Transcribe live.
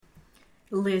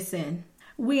Listen,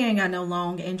 we ain't got no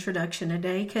long introduction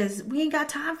today because we ain't got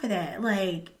time for that.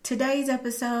 Like, today's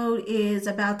episode is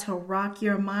about to rock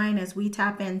your mind as we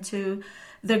tap into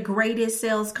the greatest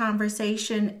sales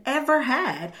conversation ever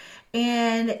had.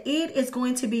 And it is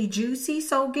going to be juicy.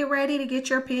 So get ready to get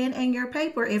your pen and your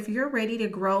paper if you're ready to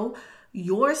grow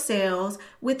your sales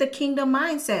with a kingdom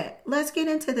mindset. Let's get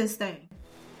into this thing.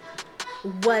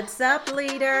 What's up,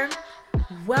 leader?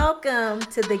 Welcome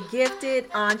to the Gifted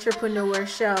Entrepreneur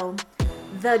Show,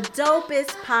 the dopest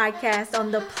podcast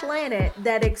on the planet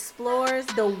that explores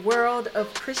the world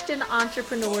of Christian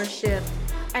entrepreneurship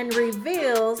and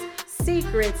reveals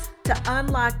secrets to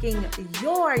unlocking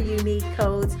your unique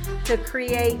codes to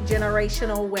create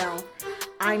generational wealth.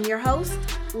 I'm your host,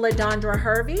 LaDondra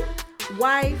Hervey,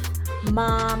 wife,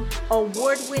 mom,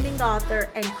 award-winning author,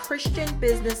 and Christian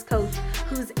business coach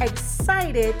who's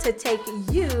excited to take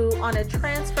you on a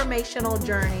transformational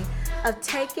journey of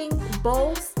taking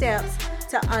bold steps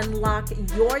to unlock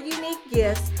your unique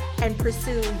gifts and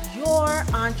pursue your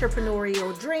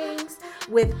entrepreneurial dreams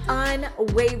with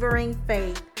unwavering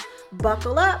faith.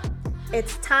 Buckle up.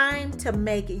 It's time to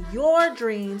make your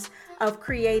dreams of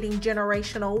creating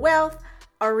generational wealth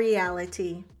a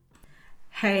reality.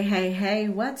 Hey,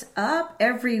 what's up,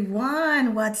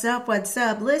 everyone? What's up?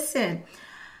 Listen,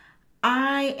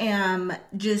 I am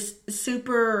just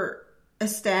super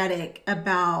ecstatic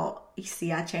about, you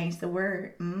see, I changed the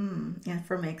word, and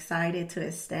from excited to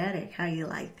ecstatic. How you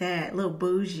like that? A little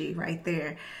bougie right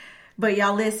there. But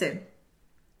y'all listen,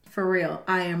 for real,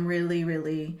 I am really,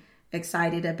 really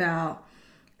excited about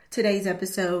today's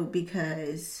episode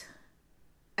because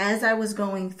as I was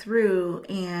going through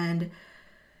and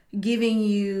giving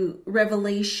you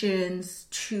revelations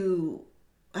to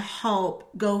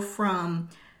help go from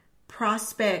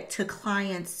prospect to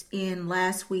clients in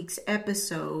last week's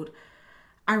episode,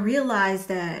 I realized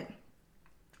that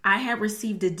I had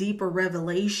received a deeper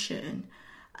revelation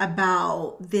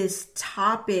about this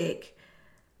topic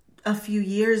a few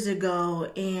years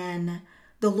ago, and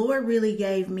the Lord really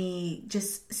gave me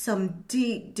just some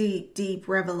deep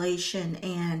revelation,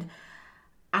 and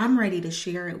I'm ready to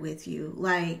share it with you.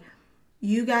 Like,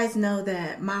 you guys know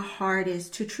that my heart is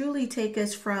to truly take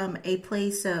us from a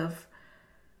place of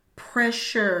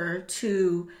pressure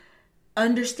to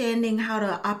understanding how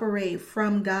to operate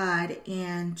from God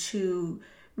and to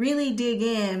really dig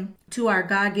in to our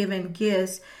God-given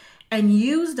gifts and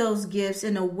use those gifts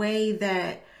in a way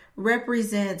that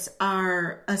represents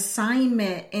our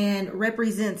assignment and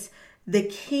represents the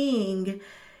King,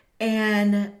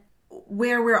 and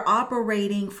where we're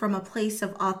operating from a place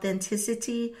of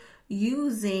authenticity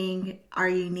using our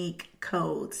unique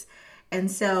codes.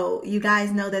 And so you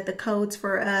guys know that the codes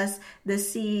for us, the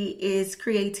C is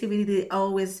creativity, the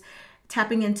O is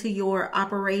tapping into your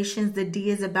operations, the D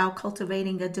is about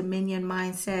cultivating a dominion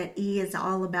mindset, E is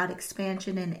all about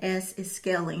expansion, and S is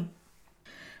scaling.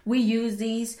 We use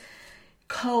these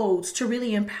codes to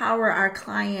really empower our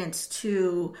clients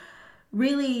to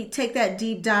really take that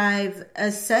deep dive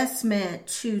assessment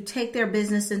to take their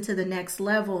business into the next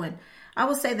level. And I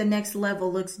would say the next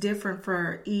level looks different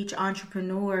for each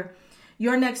entrepreneur.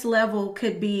 Your next level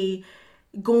could be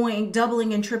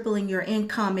doubling and tripling your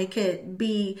income. It could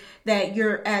be that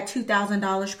you're at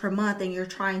 $2,000 per month and you're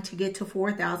trying to get to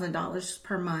 $4,000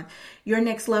 per month. Your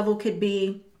next level could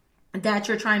be that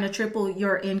you're trying to triple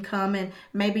your income and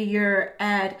maybe you're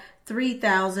at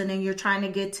 $3,000 and you're trying to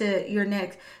get to your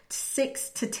next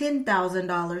 $6,000 to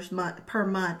 $10,000 per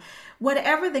month.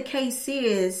 Whatever the case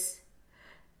is,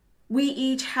 we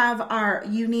each have our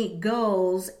unique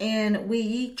goals and we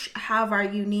each have our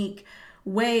unique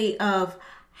way of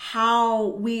how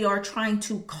we are trying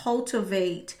to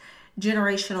cultivate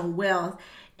generational wealth.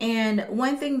 And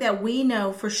one thing that we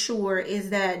know for sure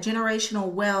is that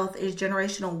generational wealth is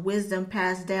generational wisdom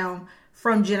passed down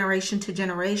from generation to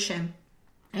generation.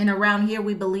 And around here,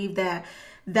 we believe that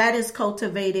is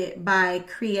cultivated by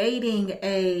creating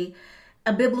a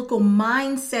biblical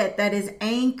mindset that is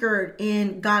anchored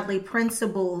in godly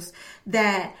principles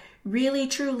that really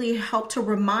truly help to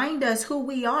remind us who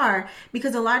we are.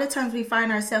 Because a lot of times we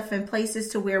find ourselves in places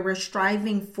to where we're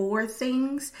striving for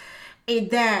things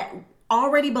that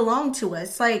already belong to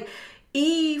us. Like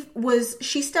Eve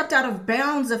she stepped out of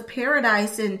bounds of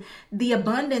paradise and the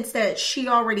abundance that she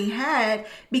already had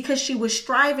because she was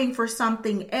striving for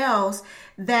something else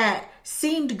that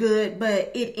seemed good,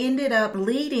 but it ended up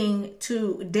leading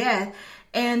to death.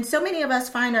 And so many of us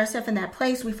find ourselves in that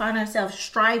place. We find ourselves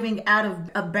striving out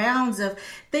of bounds of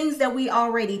things that we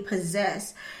already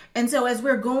possess. And so as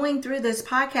we're going through this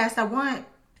podcast, I want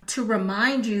to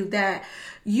remind you that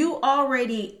you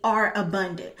already are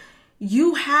abundant.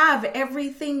 You have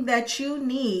everything that you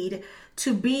need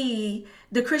to be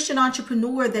the Christian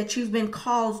entrepreneur that you've been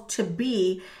called to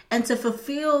be and to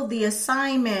fulfill the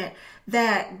assignment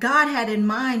that God had in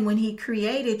mind when he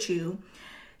created you.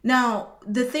 Now,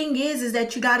 the thing is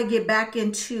that you got to get back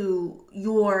into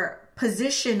your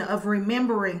position of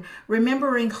remembering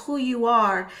who you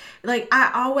are. Like,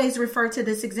 I always refer to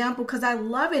this example because I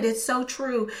love it. It's so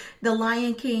true. The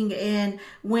Lion King, and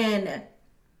when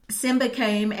Simba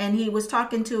came and he was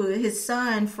talking to his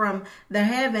son from the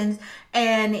heavens,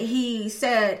 and he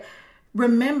said,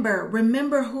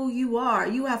 remember who you are.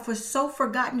 You have so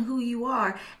forgotten who you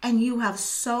are, and you have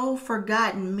so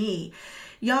forgotten me.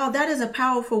 Y'all, that is a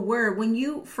powerful word. When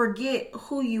you forget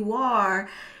who you are,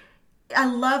 I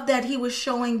love that he was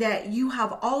showing that you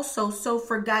have also so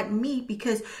forgotten me,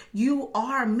 because you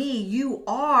are me. You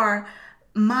are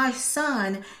my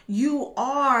son. You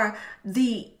are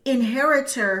the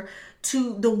inheritor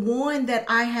to the one that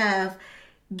I have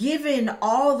given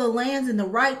all the lands and the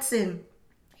rights and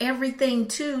everything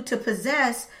to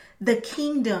possess the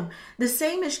kingdom. The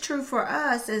same is true for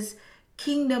us as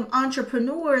kingdom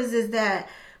entrepreneurs, is that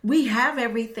we have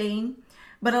everything,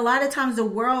 but a lot of times the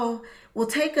world will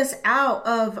take us out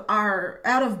of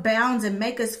bounds and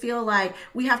make us feel like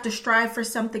we have to strive for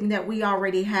something that we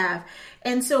already have.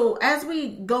 And so as we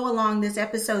go along this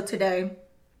episode today,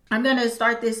 I'm going to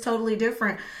start this totally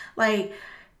different. Like,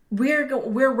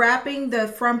 we're wrapping the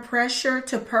From Pressure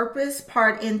to Purpose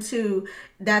part into,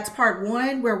 that's part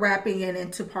one. We're wrapping it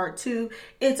into part two.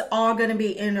 It's all going to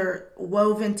be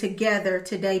interwoven together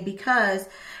today, because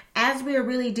as we are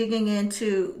really digging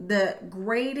into the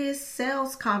greatest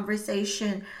sales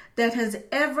conversation that has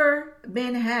ever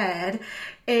been had,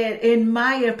 and in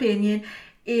my opinion,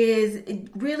 is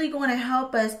really going to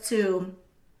help us to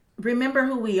remember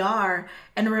who we are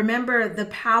and remember the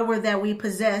power that we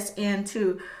possess, and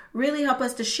to really help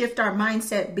us to shift our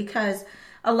mindset, because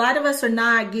a lot of us are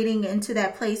not getting into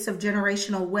that place of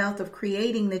generational wealth, of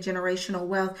creating the generational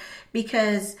wealth,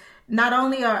 because not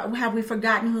only have we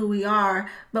forgotten who we are,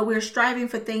 but we're striving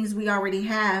for things we already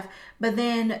have. But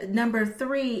then number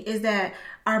three is that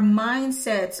our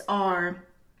mindsets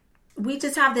we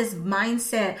just have this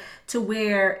mindset to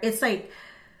where it's like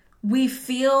we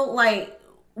feel like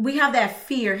we have that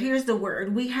fear. Here's the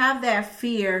word. We have that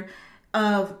fear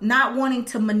of not wanting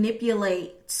to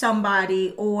manipulate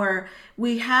somebody, or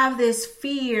we have this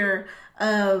fear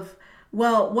of,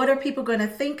 well, what are people going to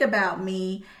think about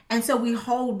me? And so we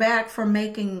hold back from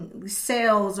making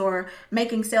sales or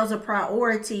making sales a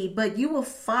priority. But you will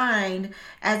find,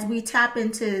 as we tap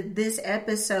into this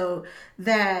episode,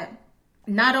 that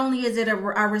not only is it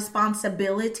our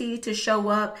responsibility to show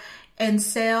up and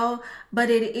sell, but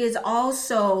it's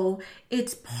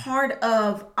part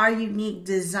of our unique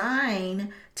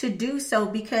design to do so.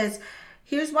 Because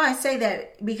here's why I say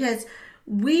that, because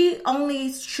we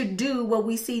only should do what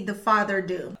we see the Father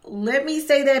do. Let me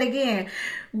say that again.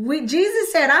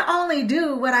 Jesus said, I only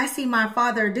do what I see my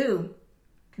Father do.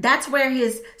 That's where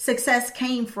his success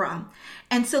came from.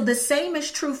 And so the same is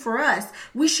true for us.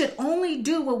 We should only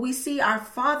do what we see our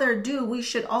Father do. We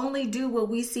should only do what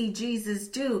we see Jesus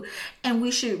do. And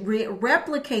we should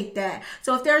replicate that.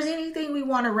 So if there's anything we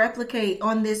want to replicate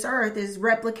on this earth, is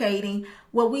replicating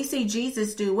what we see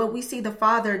Jesus do, what we see the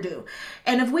Father do.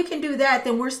 And if we can do that,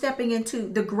 then we're stepping into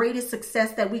the greatest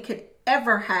success that we could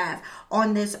ever have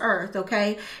on this earth.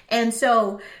 Okay. And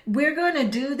so we're going to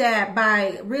do that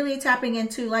by really tapping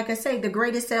into, like I say, the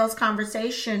greatest sales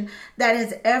conversation that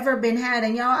has ever been had.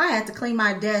 And y'all, I had to clean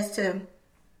my desk to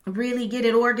really get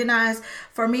it organized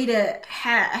for me to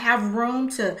have room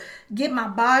to get my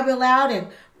Bible out and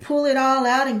pull it all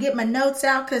out and get my notes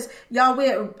out, because y'all,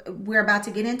 we're about to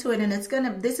get into it, and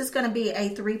this is gonna be a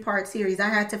 3-part series. I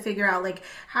had to figure out, like,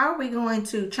 how are we going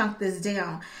to chunk this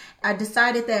down? I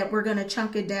decided that we're going to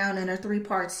chunk it down in a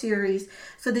 3-part series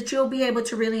so that you'll be able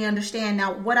to really understand.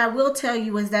 Now, what I will tell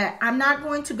you is that I'm not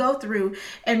going to go through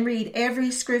and read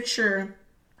every scripture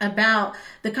about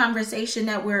the conversation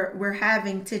that we're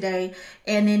having today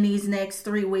and in these next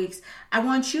 3 weeks. I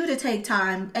want you to take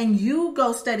time and you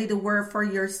go study the word for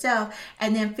yourself,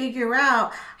 and then figure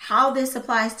out how this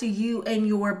applies to you and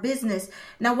your business.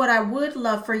 Now, what I would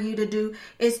love for you to do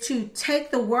is to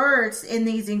take the words in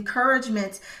these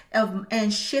encouragements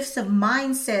and shifts of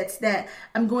mindsets that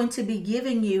I'm going to be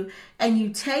giving you, and you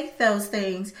take those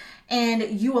things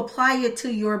and you apply it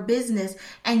to your business,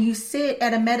 and you sit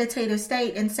at a meditative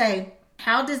state and say,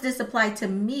 how does this apply to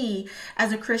me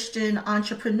as a Christian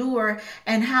entrepreneur?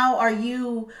 And how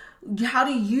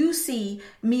do you see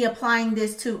me applying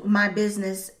this to my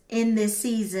business in this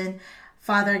season,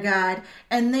 Father God?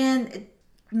 And then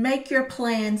make your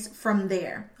plans from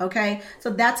there. Okay. So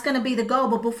that's going to be the goal.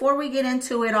 But before we get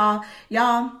into it all,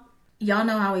 y'all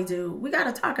know how we do. We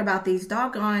got to talk about these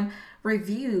doggone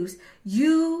reviews.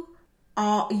 You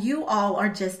all are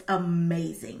just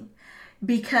amazing,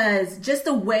 because just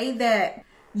the way that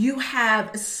you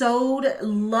have sowed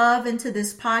love into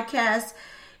this podcast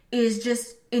is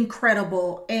just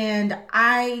incredible. And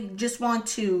I just want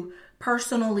to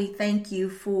personally thank you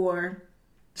for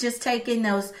just taking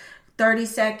those 30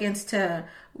 seconds to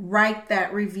write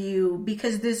that review,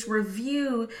 because this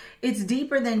review, it's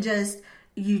deeper than just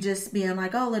you just being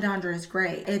like, oh, LaDondra is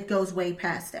great. It goes way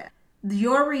past that.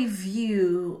 Your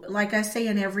review, like I say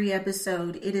in every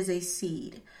episode, it is a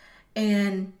seed.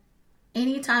 And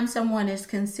anytime someone is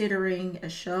considering a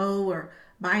show or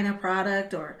buying a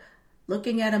product or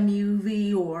looking at a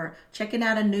movie or checking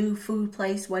out a new food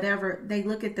place, whatever, they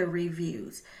look at the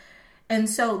reviews. And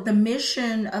so the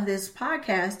mission of this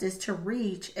podcast is to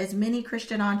reach as many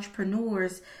Christian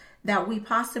entrepreneurs that we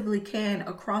possibly can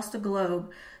across the globe,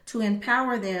 to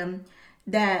empower them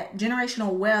that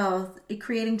generational wealth,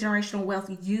 creating generational wealth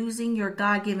using your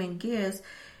God-given gifts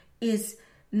is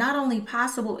not only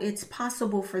possible, it's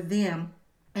possible for them.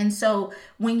 And so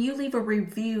when you leave a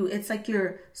review, it's like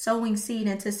you're sowing seed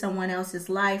into someone else's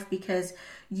life, because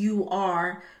you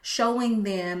are showing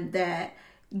them that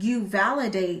you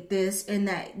validate this and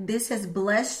that this has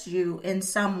blessed you in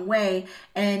some way,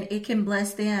 and it can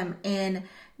bless them in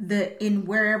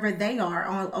wherever they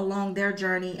are along their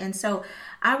journey. And so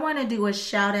I want to do a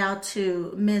shout out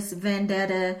to Miss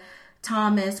Vendetta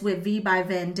Thomas with V by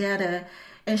Vendetta.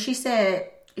 And she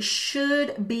said,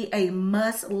 should be a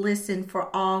must listen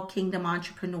for all kingdom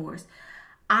entrepreneurs.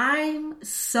 I'm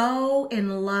so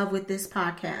in love with this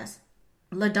podcast.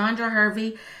 LaDondra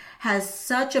Hervey has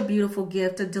such a beautiful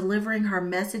gift of delivering her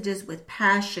messages with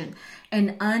passion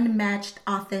and unmatched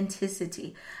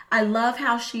authenticity. I love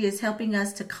how she is helping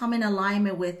us to come in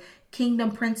alignment with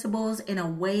kingdom principles in a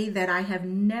way that I have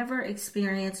never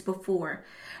experienced before.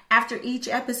 After each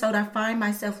episode, I find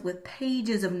myself with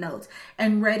pages of notes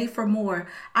and ready for more.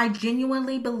 I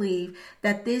genuinely believe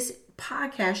that this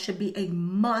podcast should be a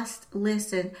must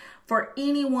listen for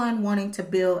anyone wanting to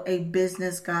build a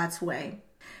business God's way.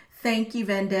 Thank you,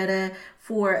 Vendetta,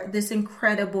 for this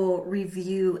incredible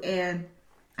review. And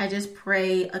I just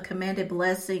pray a commanded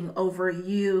blessing over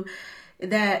you,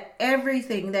 that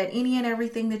everything, that any and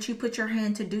everything that you put your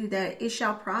hand to do, that it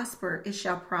shall prosper. It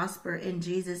shall prosper in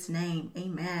Jesus' name.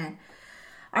 Amen.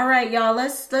 All right, y'all,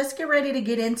 let's get ready to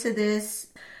get into this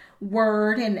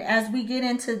word. And as we get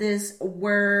into this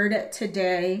word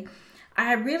today,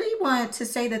 I really want to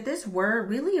say that this word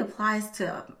really applies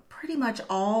to pretty much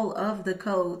all of the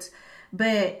codes.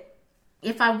 But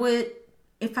if I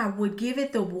would give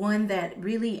it the one that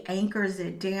really anchors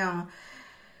it down,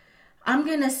 I'm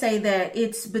going to say that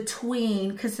it's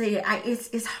between, because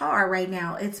it's hard right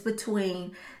now. It's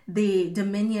between the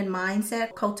dominion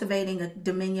mindset, cultivating a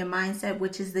dominion mindset,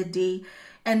 which is the D,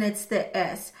 and it's the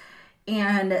S.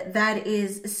 And that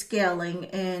is scaling.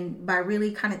 And by really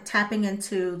kind of tapping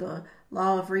into the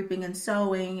law of reaping and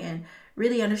sowing, and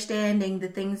really understanding the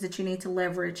things that you need to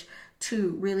leverage to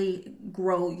really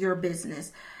grow your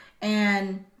business.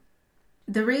 And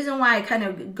the reason why it kind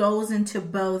of goes into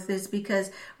both is because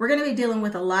we're going to be dealing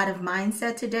with a lot of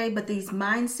mindset today, but these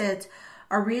mindsets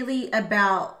are really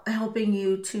about helping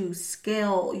you to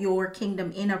scale your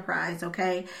kingdom enterprise,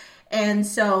 okay? And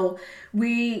so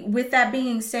with that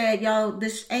being said, y'all,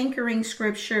 this anchoring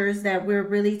scriptures that we're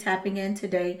really tapping in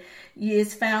today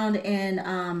is found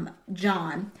in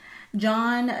John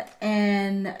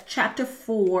and chapter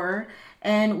 4.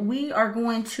 And we are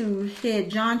going to hit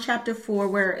John chapter 4,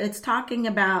 where it's talking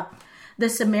about the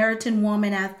Samaritan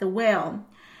woman at the well.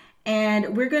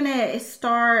 And we're going to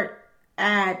start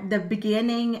at the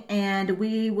beginning, and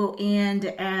we will end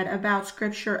at about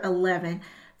scripture 11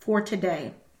 for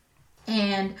today.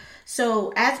 And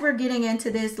so as we're getting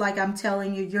into this, like I'm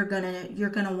telling you, you're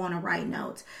gonna want to write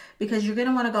notes, because you're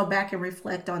gonna want to go back and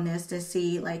reflect on this to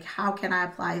see, like, how can I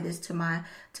apply this to my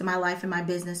life and my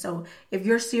business. So if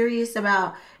you're serious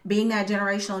about being that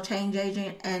generational change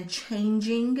agent and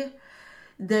changing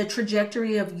the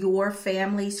trajectory of your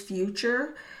family's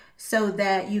future, so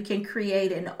that you can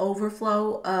create an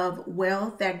overflow of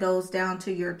wealth that goes down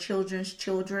to your children's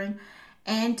children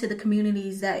and to the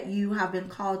communities that you have been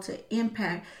called to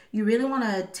impact, you really want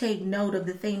to take note of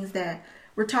the things that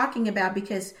we're talking about,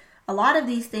 because a lot of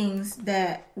these things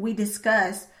that we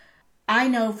discuss, I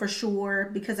know for sure,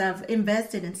 because I've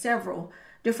invested in several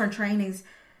different trainings,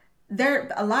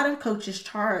 a lot of coaches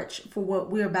charge for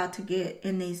what we're about to get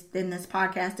in this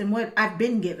podcast and what I've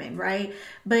been given, right?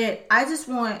 But I just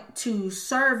want to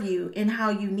serve you in how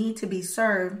you need to be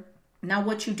served. Now,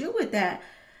 what you do with that,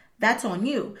 that's on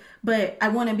you. But I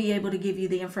want to be able to give you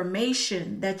the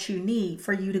information that you need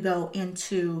for you to go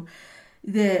into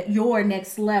your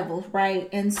next level, right?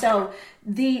 And so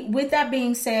with that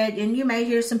being said, and you may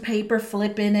hear some paper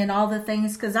flipping and all the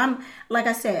things, because like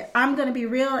I said, I'm going to be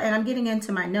real and I'm getting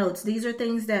into my notes. These are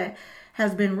things that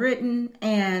has been written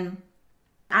and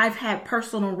I've had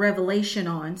personal revelation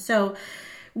on. So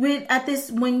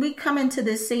when we come into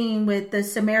this scene with the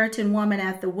Samaritan woman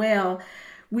at the well,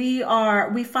 we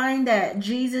find that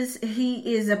Jesus,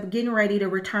 he is getting ready to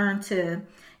return to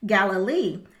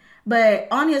Galilee. But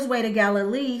on his way to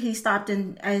Galilee, he stopped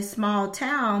in a small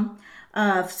town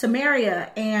of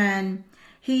Samaria, and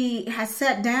he has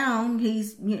sat down.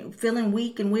 He's feeling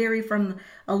weak and weary from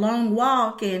a long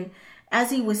walk. And as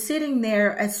he was sitting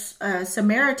there, a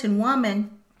Samaritan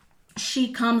woman,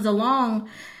 she comes along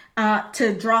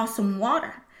to draw some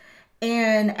water.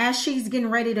 And as she's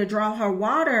getting ready to draw her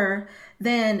water,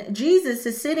 then Jesus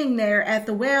is sitting there at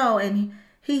the well, and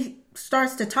he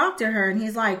starts to talk to her, and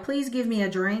he's like, please give me a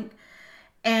drink.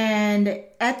 And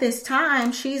at this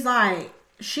time, she's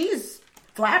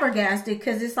flabbergasted,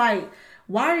 because it's like,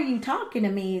 why are you talking to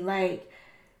me? Like,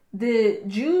 the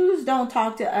Jews don't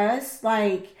talk to us.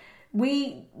 Like,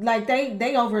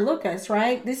 they overlook us,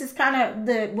 right? This is kind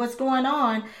of what's going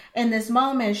on in this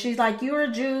moment. She's like, you're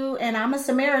a Jew and I'm a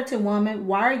Samaritan woman.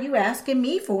 Why are you asking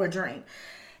me for a drink?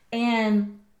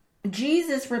 And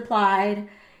Jesus replied,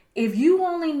 if you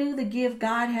only knew the gift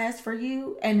God has for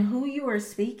you and who you are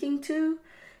speaking to,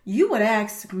 you would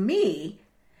ask me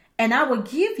and I would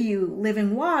give you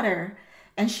living water.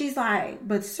 And she's like,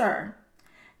 but sir,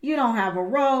 you don't have a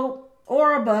rope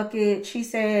or a bucket, she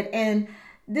said, and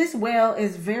this well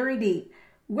is very deep.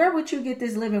 Where would you get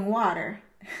this living water?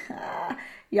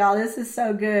 Y'all, this is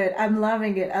so good. I'm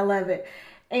loving it. I love it.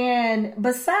 And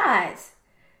besides,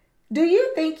 do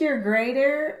you think you're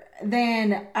greater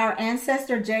than our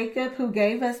ancestor Jacob, who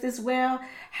gave us this well?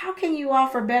 How can you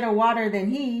offer better water than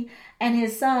he and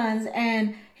his sons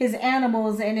and his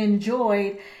animals and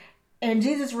enjoyed? And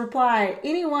Jesus replied,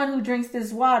 anyone who drinks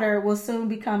this water will soon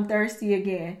become thirsty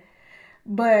again.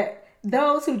 But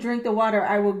those who drink the water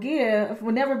I will give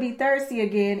will never be thirsty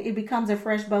again. It becomes a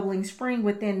fresh bubbling spring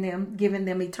within them, giving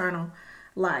them eternal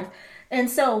life. And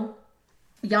so,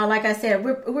 y'all, like I said,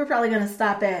 we're probably going to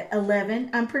stop at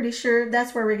 11. I'm pretty sure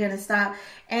that's where we're going to stop.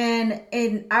 And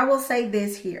I will say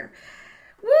this here.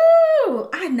 Woo!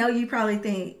 I know you probably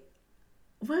think,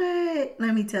 what?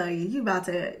 Let me tell you,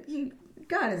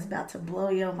 God is about to blow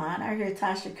your mind. I hear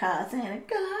Tasha Cobb saying,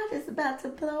 God is about to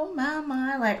blow my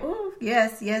mind. Like, oh,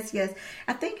 yes, yes, yes.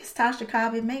 I think it's Tasha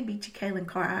Cobb. It may be Jacqueline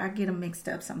Carr. I get them mixed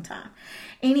up sometime.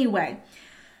 Anyway,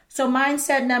 so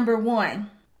mindset number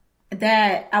 1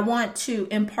 that I want to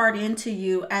impart into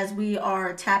you as we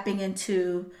are tapping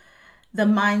into the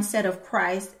mindset of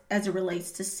Christ as it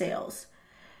relates to sales.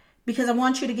 Because I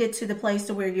want you to get to the place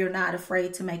to where you're not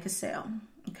afraid to make a sale.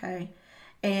 Okay.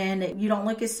 And you don't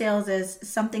look at sales as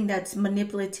something that's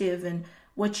manipulative and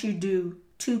what you do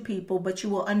to people, but you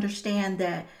will understand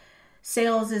that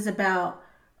sales is about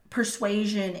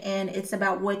persuasion and it's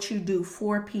about what you do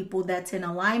for people that's in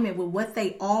alignment with what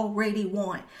they already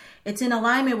want. It's in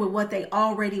alignment with what they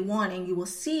already want. And you will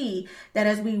see that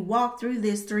as we walk through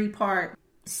this 3-part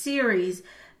series,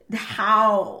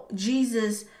 how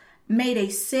Jesus made a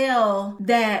sale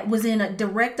that was in a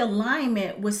direct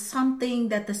alignment with something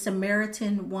that the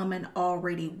Samaritan woman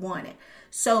already wanted.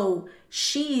 So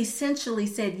she essentially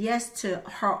said yes to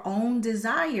her own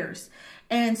desires.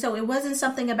 And so it wasn't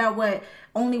something about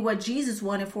only what Jesus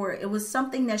wanted for her. It was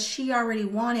something that she already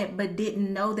wanted but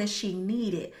didn't know that she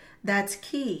needed. That's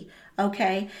key.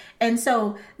 Okay. And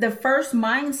so the first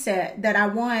mindset that I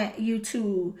want you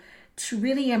to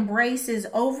really embrace is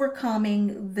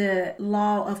overcoming the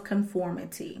law of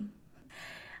conformity.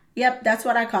 Yep, that's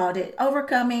what I called it.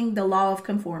 Overcoming the law of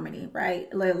conformity, right?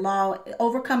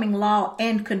 Overcoming law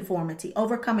and conformity.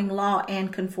 Overcoming law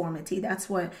and conformity. That's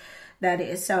what that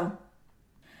is. So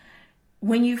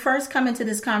when you first come into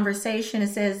this conversation, it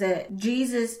says that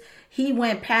Jesus, he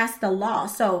went past the law.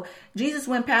 So Jesus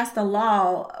went past the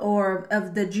law or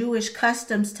of the Jewish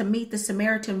customs to meet the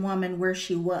Samaritan woman where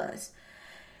she was.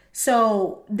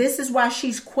 So this is why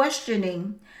she's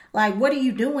questioning, like, what are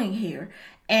you doing here?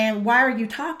 And why are you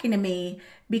talking to me?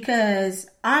 Because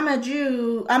I'm a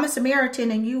Jew, I'm a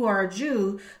Samaritan and you are a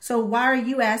Jew. So why are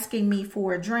you asking me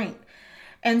for a drink?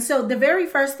 And so the very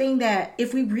first thing that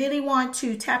if we really want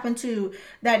to tap into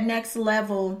that next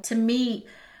level to meet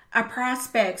our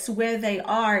prospects where they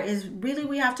are is really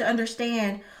we have to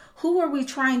understand, who are we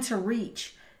trying to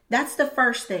reach? That's the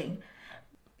first thing.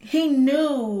 He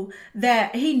knew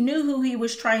who he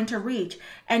was trying to reach,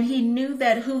 and he knew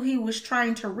that who he was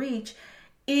trying to reach,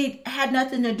 it had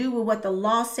nothing to do with what the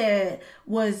law said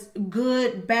was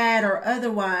good, bad, or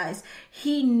otherwise.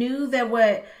 He knew that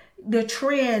what the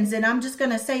trends, and I'm just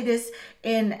going to say this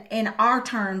in our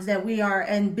terms that we are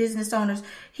and business owners,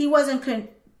 he wasn't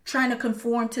trying to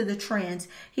conform to the trends.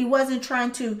 He wasn't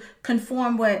trying to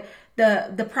conform what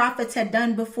the prophets had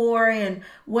done before and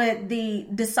what the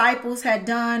disciples had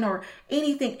done or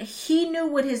anything. He knew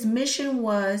what his mission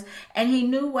was, and he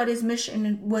knew what his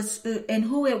mission was and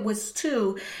who it was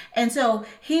to. And so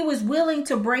he was willing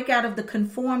to break out of the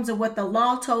conforms of what the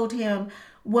law told him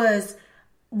was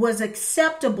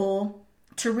acceptable,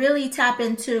 to really tap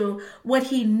into what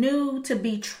he knew to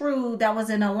be true, that was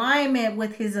in alignment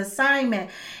with his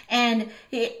assignment. And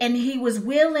he was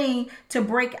willing to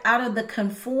break out of the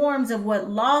conforms of what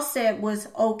law said was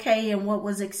okay and what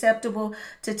was acceptable,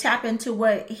 to tap into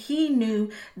what he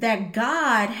knew that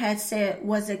God had said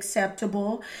was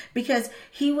acceptable, because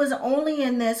he was only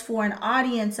in this for an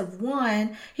audience of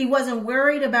one. He wasn't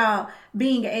worried about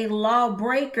being a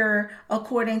lawbreaker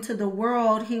according to the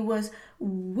world. He was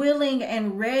willing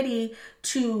and ready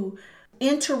to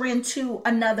enter into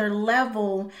another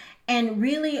level and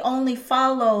really only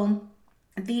follow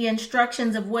the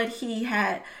instructions of what he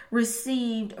had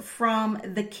received from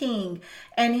the king.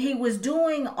 And he was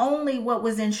doing only what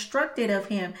was instructed of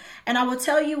him. And I will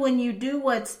tell you, when you do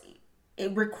what's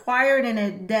required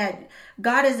and that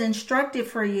God has instructed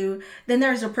for you, then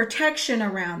there's a protection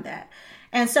around that.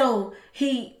 And so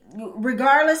he,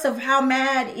 regardless of how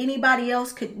mad anybody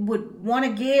else would want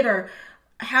to get or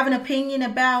have an opinion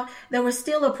about, there was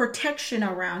still a protection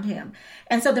around him.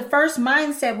 And so the first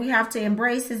mindset we have to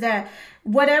embrace is that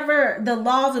whatever the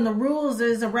laws and the rules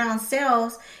is around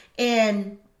sales,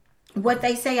 and what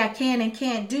they say I can and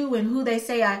can't do, and who they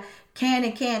say I can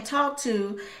and can't talk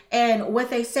to, and what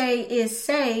they say is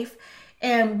safe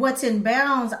and what's in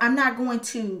bounds, I'm not going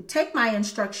to take my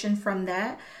instruction from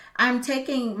that. I'm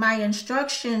taking my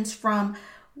instructions from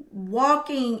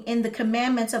walking in the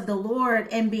commandments of the Lord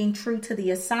and being true to the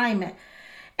assignment.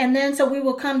 And then so we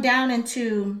will come down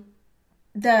into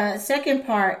the second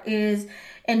part is,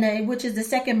 which is the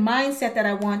second mindset that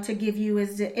I want to give you,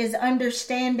 is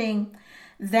understanding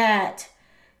that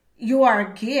you are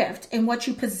a gift and what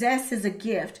you possess is a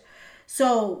gift.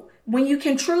 So when you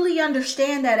can truly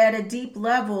understand that at a deep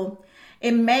level,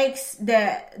 it makes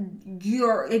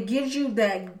it gives you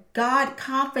that God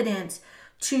confidence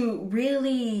to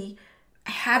really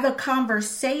have a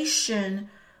conversation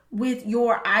with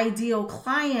your ideal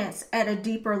clients at a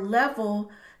deeper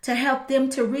level, to help them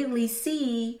to really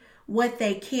see what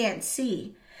they can't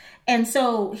see. And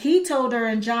so he told her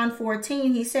in John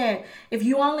 14, he said, if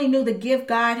you only knew the gift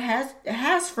God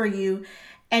has for you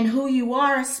and who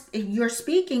you're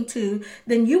speaking to,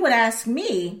 then you would ask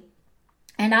me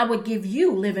and I would give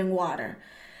you living water.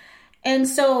 And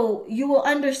so you will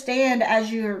understand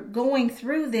as you're going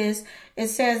through this, it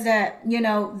says that,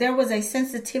 there was a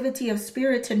sensitivity of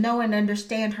spirit to know and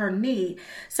understand her need.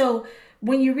 So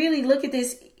when you really look at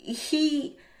this,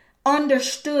 he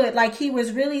understood, like he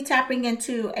was really tapping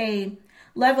into a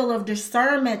level of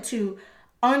discernment to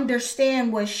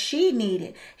understand what she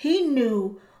needed. He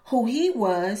knew who he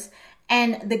was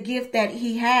and the gift that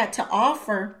he had to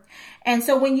offer. And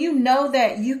so when you know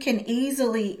that you can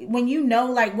easily, when you know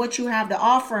like what you have to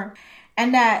offer,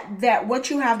 and that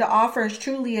what you have to offer is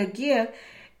truly a gift,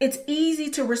 it's easy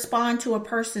to respond to a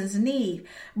person's need.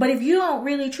 But if you don't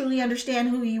really truly understand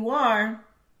who you are,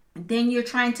 then you're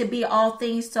trying to be all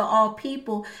things to all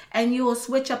people, and you will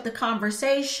switch up the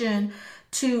conversation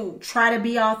to try to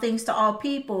be all things to all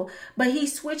people. But he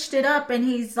switched it up, and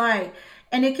he's like,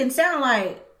 and it can sound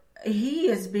like he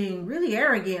is being really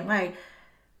arrogant, like,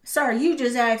 sir, you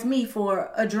just asked me for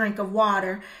a drink of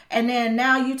water, and then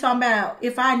now you talking about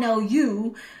if I know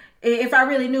you, if I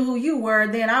really knew who you were,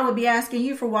 then I would be asking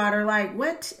you for water. Like,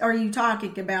 what are you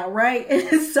talking about, right?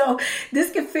 So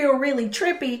this can feel really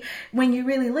trippy when you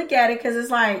really look at it, because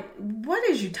it's like, what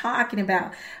is you talking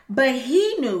about? But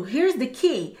he knew. Here's the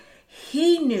key.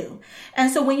 He knew.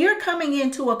 And so when you're coming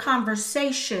into a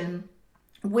conversation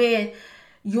with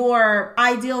your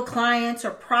ideal clients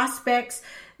or prospects,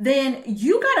 then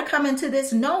you got to come into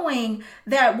this knowing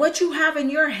that what you have in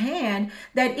your hand,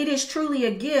 that it is truly a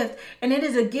gift, and it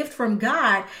is a gift from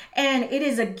God. And it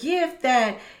is a gift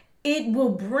that it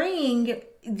will bring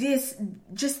this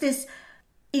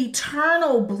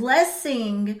eternal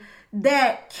blessing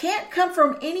that can't come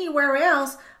from anywhere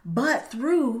else but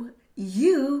through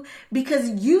you, because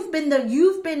you've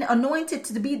been anointed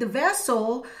to be the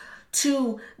vessel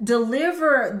to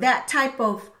deliver that type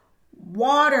of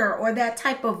water or that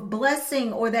type of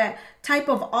blessing or that type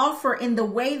of offer in the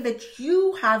way that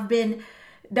you have been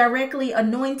directly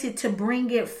anointed to bring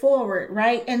it forward,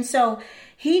 right? And so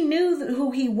he knew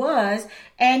who he was,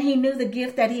 and he knew the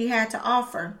gift that he had to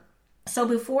offer. So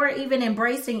before even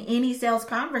embracing any sales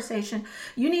conversation,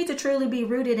 you need to truly be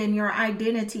rooted in your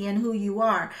identity and who you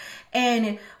are.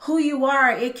 And who you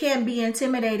are, it can't be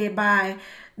intimidated by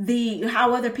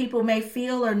how other people may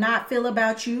feel or not feel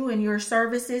about you and your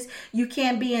services. You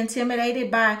can't be intimidated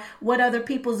by what other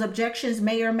people's objections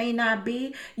may or may not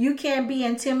be. You can't be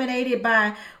intimidated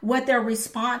by what their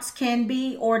response can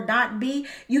be or not be.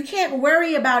 You can't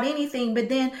worry about anything. But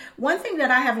then one thing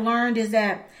that I have learned is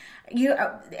that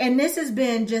and this has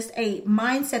been just a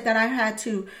mindset that I had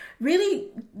to really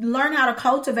learn how to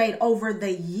cultivate over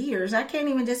the years. I can't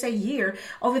even just say year.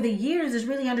 Over the years is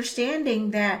really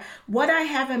understanding that what I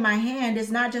have in my hand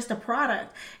is not just a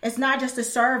product. It's not just a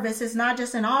service. It's not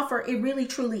just an offer. It really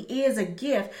truly is a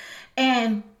gift.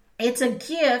 And it's a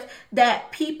gift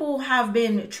that people have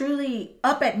been truly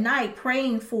up at night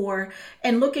praying for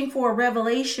and looking for a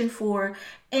revelation for.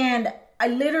 And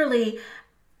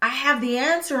I have the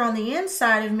answer on the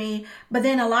inside of me, but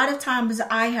then a lot of times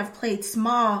I have played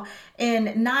small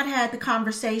and not had the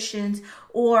conversations,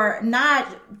 or not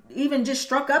even just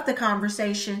struck up the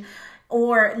conversation,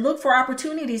 or look for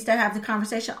opportunities to have the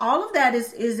conversation. All of that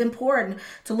is important,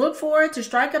 to look for it, to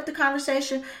strike up the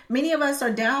conversation. Many of us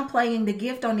are downplaying the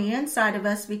gift on the inside of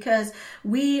us because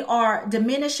we are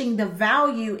diminishing the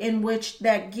value in which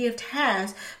that gift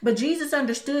has. But Jesus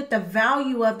understood the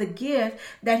value of the gift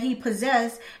that he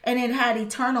possessed, and it had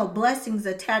eternal blessings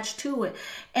attached to it.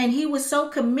 And he was so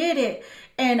committed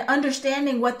and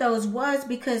understanding what those was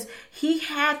because he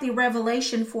had the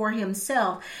revelation for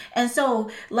himself. And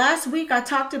so last week I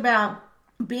talked about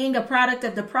being a product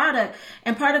of the product,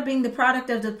 and part of being the product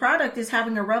of the product is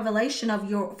having a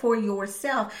revelation for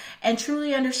yourself and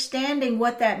truly understanding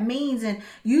what that means, and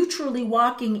you truly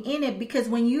walking in it. Because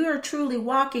when you are truly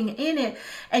walking in it,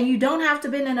 and you don't have to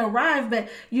be in arrive, but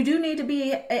you do need to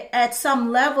be at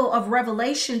some level of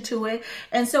revelation to it.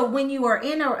 And so when you are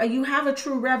you have a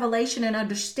true revelation and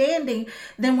understanding,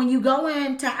 then when you go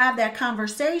in to have that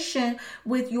conversation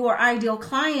with your ideal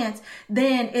clients,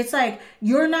 then it's like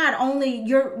you're not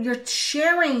only you're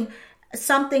sharing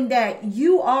something that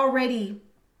you already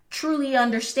truly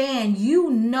understand.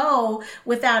 You know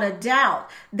without a doubt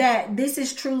that this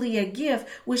is truly a gift,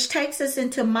 which takes us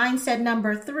into mindset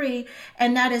number 3,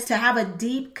 and that is to have a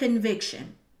deep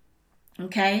conviction.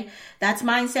 Okay, that's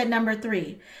mindset number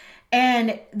 3.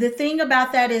 And the thing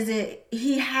about that is that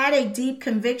he had a deep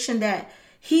conviction that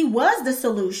he was the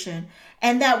solution,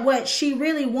 and that what she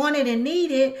really wanted and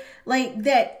needed, like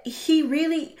that he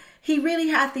really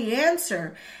had the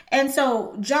answer. And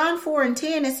so John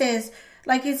 4:10, it says,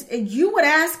 like, you would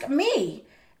ask me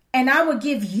and I would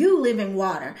give you living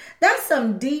water. That's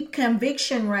some deep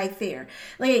conviction right there.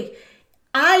 Like,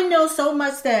 I know so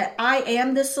much that I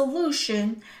am the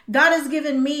solution. God has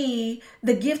given me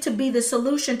the gift to be the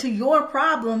solution to your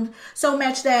problem, so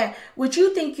much that what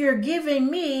you think you're giving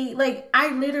me, like,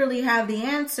 I literally have the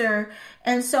answer.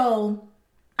 And so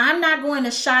I'm not going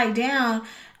to shy down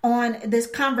on this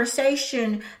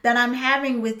conversation that I'm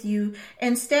having with you.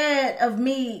 Instead of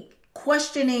me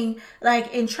questioning,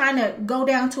 like, and trying to go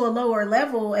down to a lower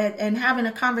level and having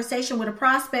a conversation with a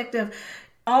prospect of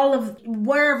all of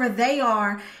wherever they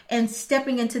are and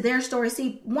stepping into their story.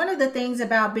 See, one of the things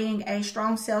about being a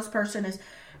strong salesperson is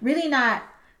really not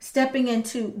stepping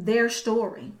into their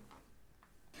story.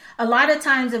 A lot of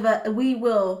times we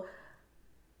will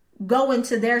go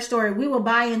into their story, we will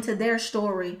buy into their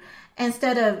story,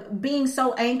 instead of being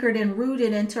so anchored and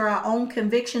rooted into our own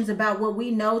convictions about what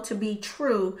we know to be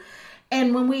true.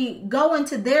 And when we go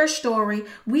into their story,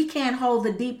 we can't hold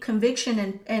the deep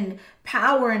conviction and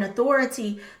power and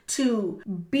authority to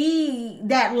be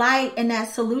that light and that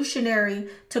solutionary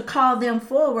to call them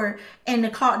forward and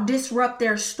to disrupt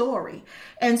their story.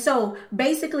 And so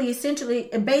essentially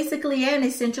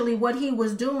what he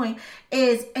was doing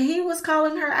is he was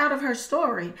calling her out of her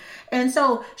story. And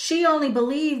so she only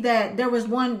believed that there was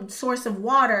one source of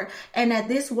water, and that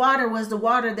this water was the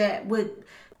water that would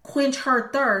quench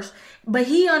her thirst. But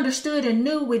he understood and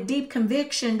knew with deep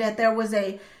conviction that there was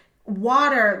a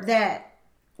water that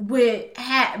would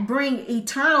bring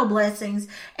eternal blessings,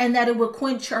 and that it would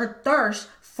quench her thirst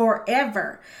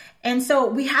forever. And so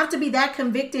we have to be that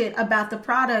convicted about the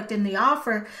product and the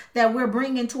offer that we're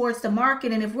bringing towards the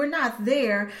market. And if we're not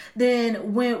there,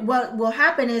 then what will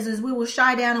happen is we will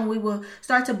shy down and we will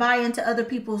start to buy into other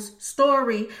people's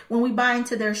story. When we buy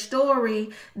into their story,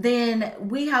 then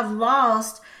we have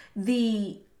lost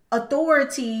the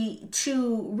authority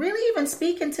to really even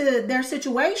speak into their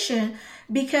situation,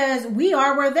 because we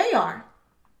are where they are.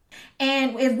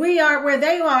 And if we are where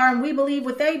they are and we believe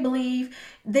what they believe,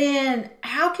 then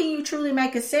how can you truly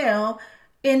make a sale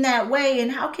in that way?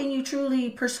 And how can you truly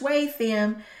persuade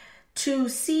them to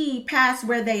see past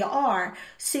where they are?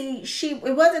 See,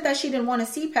 it wasn't that she didn't want to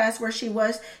see past where she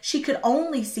was. She could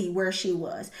only see where she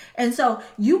was. And so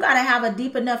you got to have a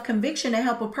deep enough conviction to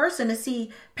help a person to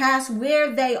see past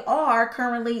where they are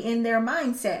currently in their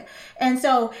mindset. And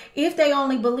so if they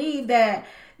only believe that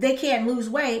they can't lose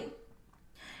weight,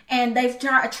 and they've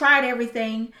tried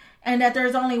everything, and that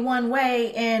there's only one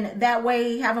way and that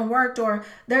way haven't worked, or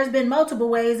there's been multiple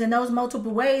ways and those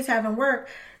multiple ways haven't worked,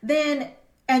 then,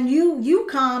 and you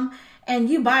come and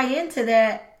you buy into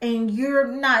that and you're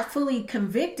not fully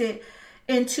convicted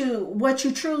into what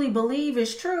you truly believe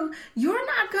is true, you're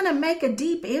not going to make a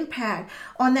deep impact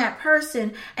on that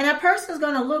person. And that person is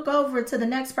going to look over to the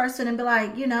next person and be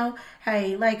like,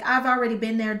 hey, like, I've already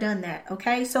been there, done that.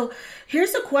 Okay. So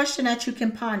here's a question that you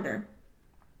can ponder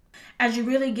as you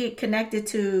really get connected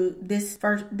to this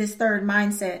third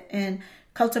mindset and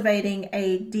cultivating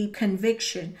a deep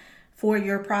conviction for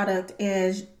your product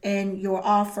and your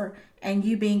offer, and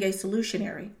you being a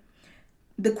solutionary.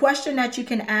 The question that you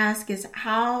can ask is,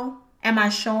 how am I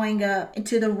showing up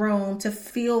into the room to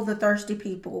feel the thirsty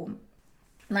people?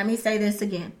 Let me say this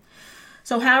again.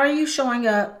 So how are you showing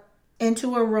up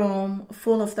into a room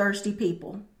full of thirsty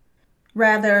people?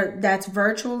 Rather that's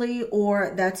virtually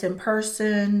or that's in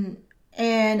person.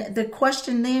 And the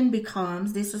question then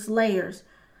becomes, this is layers.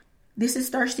 This is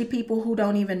thirsty people who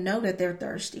don't even know that they're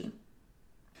thirsty.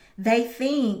 They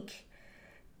think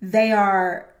they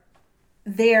are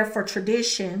there for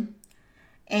tradition,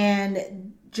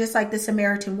 and just like the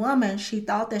Samaritan woman, she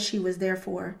thought that she was there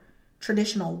for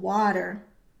traditional water,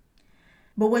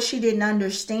 but what she didn't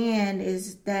understand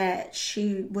is that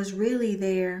she was really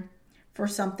there for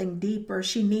something deeper.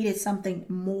 She needed something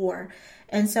more.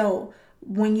 And so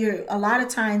a lot of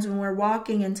times when we're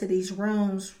walking into these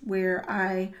rooms where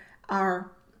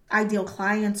our ideal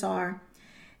clients are,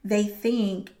 they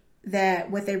think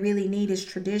that what they really need is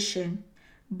tradition.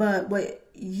 But what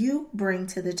you bring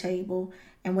to the table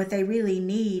and what they really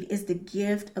need is the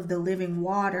gift of the living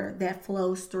water that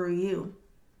flows through you.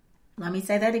 Let me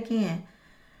say that again.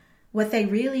 What they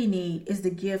really need is the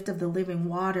gift of the living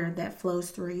water that flows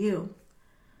through you.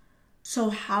 So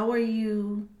how are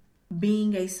you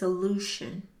being a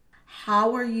solution?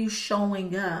 How are you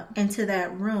showing up into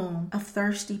that room of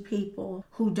thirsty people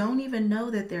who don't even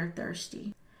know that they're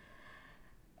thirsty?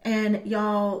 And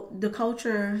y'all, the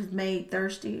culture has made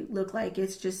thirsty look like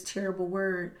it's just a terrible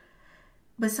word.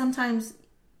 But sometimes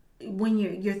when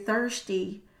you're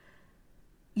thirsty,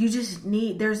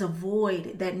 there's a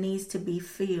void that needs to be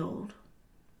filled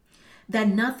that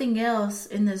nothing else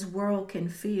in this world can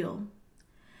fill.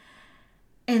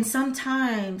 And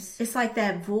sometimes it's like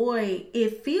that void,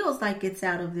 it feels like it's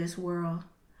out of this world.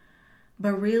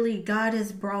 But really, God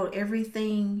has brought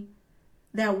everything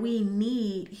that we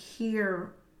need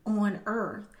here on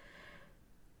earth.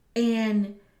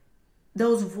 And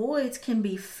those voids can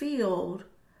be filled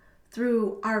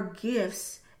through our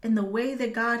gifts and the way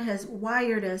that God has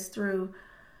wired us through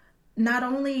not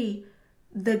only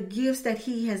the gifts that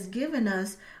He has given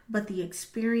us, but the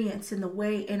experience and the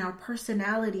way and our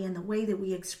personality and the way that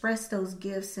we express those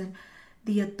gifts and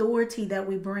the authority that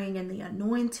we bring and the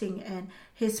anointing and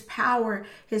His power.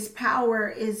 His power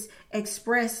is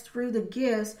expressed through the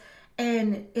gifts.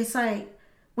 And it's like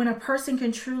when a person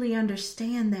can truly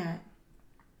understand that,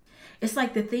 it's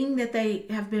like the thing that they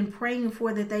have been praying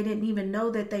for that they didn't even know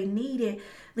that they needed,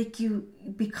 like you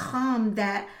become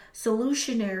that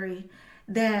solutionary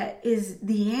that is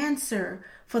the answer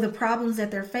for the problems that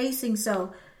they're facing.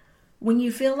 So when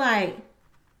you feel like,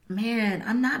 man,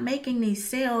 I'm not making these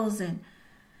sales and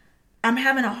I'm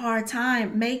having a hard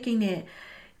time making it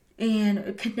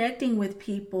and connecting with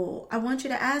people, I want you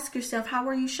to ask yourself, how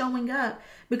are you showing up?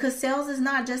 Because sales is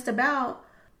not just about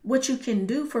what you can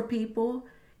do for people.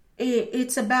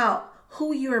 It's about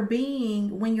who you're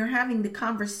being when you're having the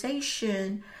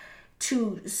conversation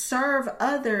to serve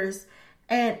others.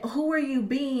 And who are you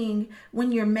being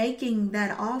when you're making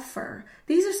that offer?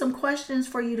 These are some questions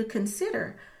for you to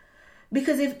consider.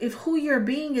 Because if who you're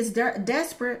being is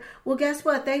desperate, well, guess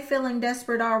what? They feeling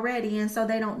desperate already. And so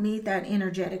they don't need that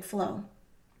energetic flow.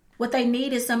 What they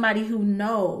need is somebody who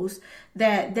knows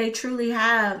that they truly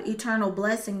have eternal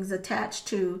blessings attached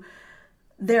to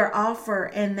their offer,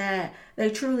 and that they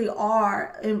truly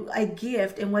are a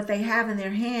gift, and what they have in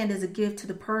their hand is a gift to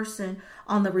the person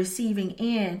on the receiving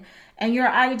end. And your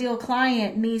ideal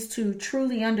client needs to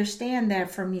truly understand that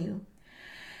from you.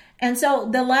 And so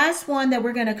the last one that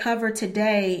we're going to cover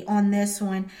today on this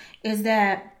one is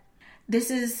that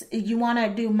you want to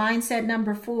do mindset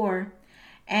number 4.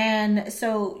 And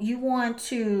so you want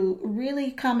to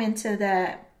really come into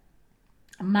that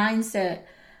mindset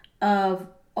of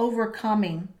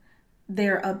overcoming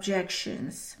their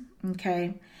objections.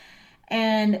 Okay.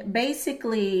 And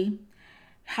basically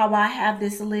how I have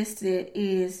this listed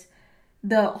is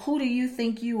the who do you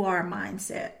think you are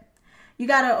mindset. You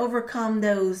got to overcome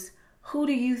those who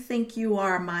do you think you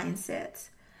are mindsets.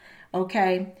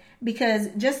 Okay. Because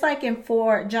just like in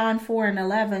John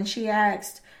 4:11, she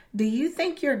asked, do you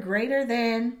think you're greater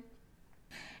than?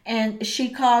 And she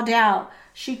called out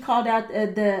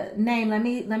the name.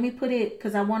 Let me put it,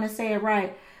 because I want to say it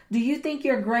right. Do you think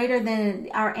you're greater than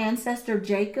our ancestor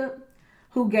Jacob,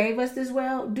 who gave us this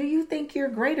well? Do you think you're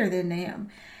greater than him?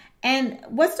 And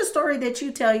what's the story that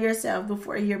you tell yourself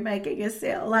before you're making a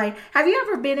sale? Like, have you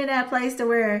ever been in that place to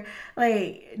where,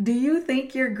 like, do you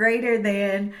think you're greater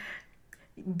than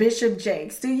Bishop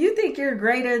Jakes? Do you think you're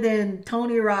greater than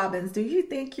Tony Robbins? Do you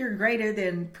think you're greater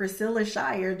than Priscilla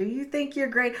Shirer? Do you think you're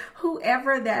great?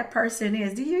 Whoever that person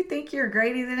is, do you think you're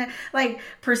greater than that? Like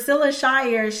Priscilla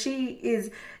Shirer, she is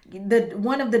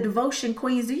one of the devotion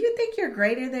queens. Do you think you're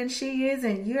greater than she is?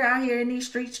 And you're out here in these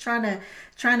streets trying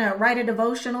to write a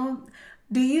devotional.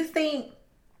 Do you think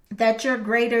that you're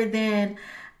greater than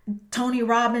Tony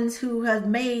Robbins, who has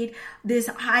made this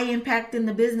high impact in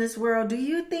the business world? Do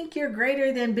you think you're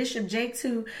greater than Bishop Jakes,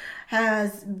 who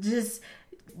has just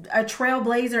a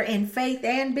trailblazer in faith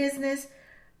and business?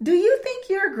 Do you think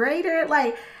you're greater?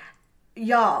 Like,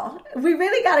 y'all, we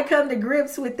really got to come to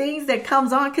grips with things that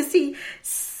comes on. Because see,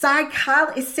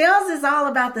 sales is all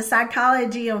about the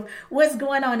psychology of what's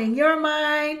going on in your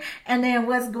mind, and then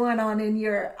what's going on in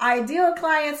your ideal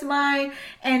client's mind,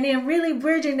 and then really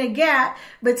bridging the gap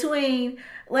between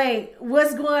like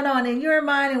what's going on in your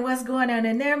mind and what's going on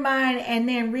in their mind, and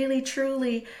then really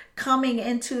truly coming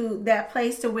into that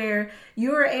place to where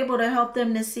you're able to help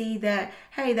them to see that,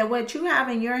 hey, that what you have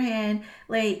in your hand,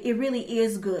 like, it really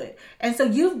is good. And so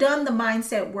you've done the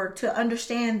mindset work to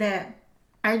understand that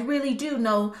I really do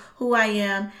know who I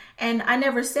am. And I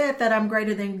never said that I'm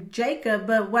greater than Jacob,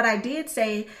 but what I did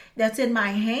say that's in my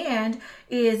hand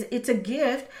is it's a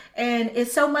gift. And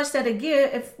it's so much that a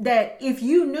gift that if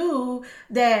you knew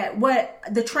that what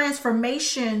the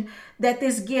transformation that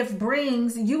this gift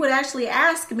brings, you would actually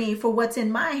ask me for what's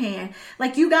in my hand.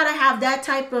 Like, you got to have that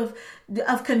type of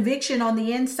conviction on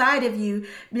the inside of you.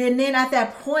 And then at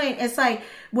that point, it's like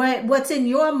what's in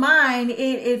your mind,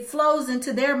 it flows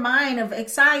into their mind of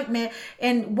excitement.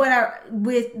 And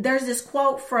there's this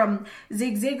quote from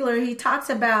Zig Ziglar. He talks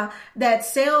about that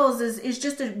sales is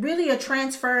just really a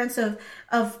transference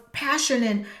of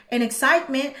passion and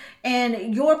excitement,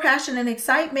 and your passion and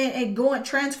excitement and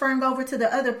transferring over to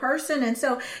the other person. And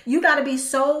so you got to be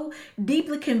so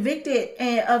deeply convicted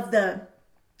of the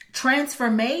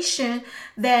transformation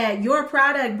that your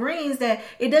product brings that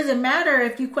it doesn't matter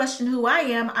if you question who I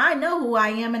am. I know who I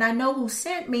am, and I know who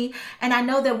sent me, and I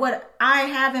know that what I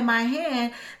have in my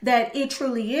hand, that it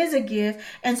truly is a gift.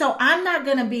 And so I'm not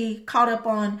going to be caught up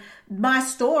on my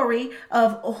story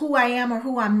of who I am or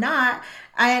who I'm not.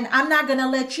 And I'm not going to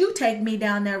let you take me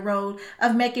down that road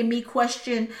of making me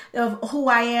question of who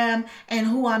I am and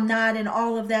who I'm not and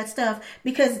all of that stuff,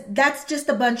 because that's just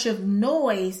a bunch of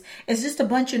noise. It's just a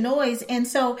bunch of noise. And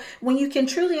so when you can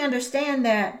truly understand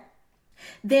that,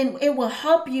 then it will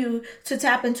help you to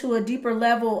tap into a deeper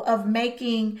level of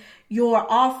making your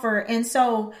offer. And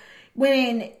so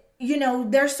when,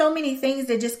 there's so many things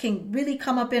that just can really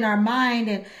come up in our mind,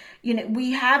 and,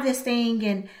 we have this thing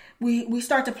and we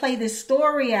start to play this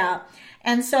story out.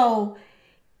 And so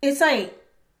it's like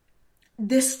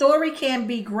this story can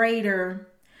be greater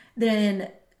than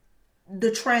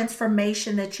the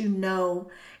transformation that you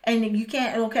know. And you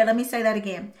can't, okay, let me say that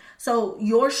again. So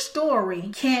your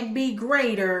story can't be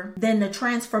greater than the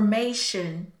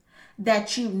transformation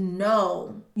that you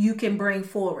know you can bring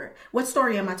forward. What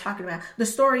story am I talking about? The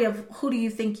story of who do you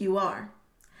think you are?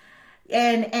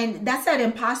 And that's that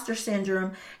imposter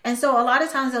syndrome. And so a lot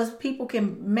of times those people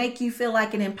can make you feel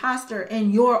like an imposter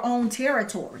in your own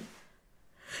territory.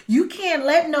 You can't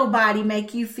let nobody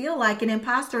make you feel like an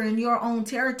imposter in your own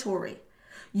territory.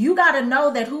 You got to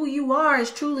know that who you are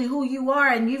is truly who you are,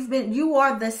 and you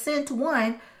are the sent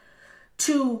one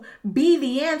to be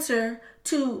the answer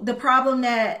to the problem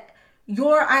that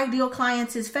your ideal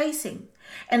clients is facing.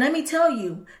 And let me tell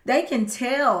you, they can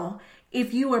tell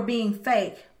if you are being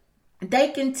fake. They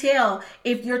can tell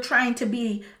if you're trying to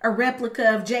be a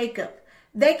replica of Jacob.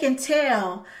 They can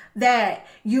tell that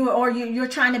you're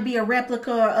trying to be a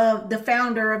replica of the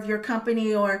founder of your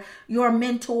company or your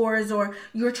mentors, or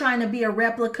you're trying to be a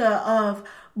replica of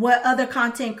what other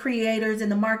content creators in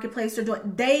the marketplace are doing.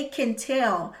 They can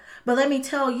tell. But let me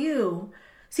tell you,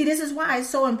 see, this is why it's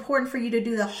so important for you to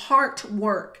do the heart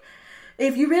work.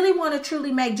 If you really want to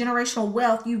truly make generational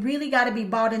wealth, you really got to be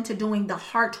bought into doing the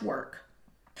heart work.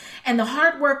 And the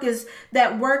hard work is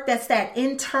that work that's that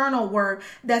internal work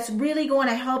that's really going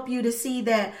to help you to see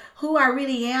that who I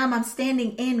really am, I'm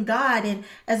standing in God. And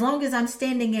as long as I'm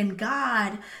standing in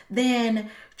God, then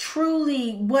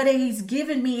truly what He's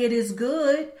given me, it is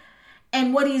good.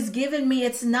 And what He's given me,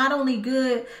 it's not only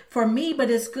good for me,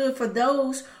 but it's good for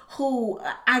those who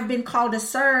I've been called to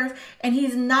serve. And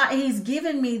He's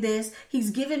given me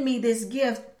this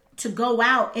gift to go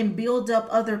out and build up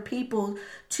other people,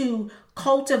 to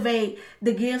cultivate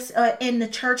the gifts in the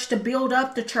church, to build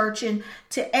up the church and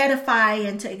to edify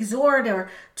and to exhort, or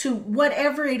to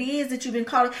whatever it is that you've been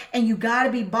called. And you got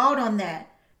to be bought on that.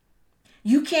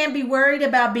 You can't be worried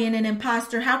about being an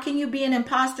imposter. How can you be an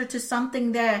imposter to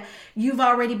something that you've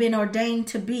already been ordained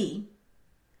to be?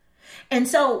 And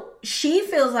so she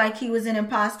feels like he was an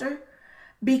imposter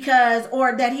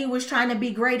or that he was trying to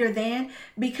be greater than,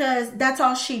 because that's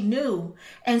all she knew.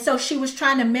 And so she was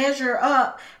trying to measure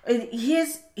up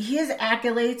his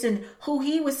accolades and who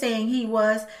he was saying he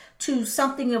was to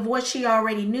something of what she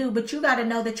already knew. But you got to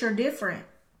know that you're different.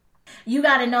 You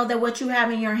got to know that what you have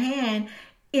in your hand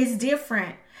is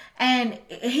different. And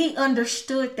he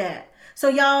understood that. So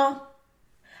y'all,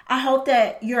 I hope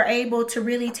that you're able to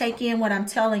really take in what I'm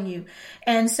telling you.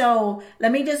 And so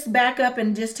let me just back up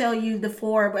and just tell you the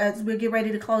 4 as we get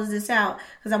ready to close this out,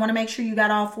 because I want to make sure you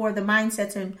got all 4 of the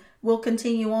mindsets, and we'll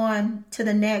continue on to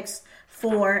the next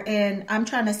 4. And I'm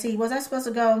trying to see, was I supposed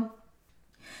to go?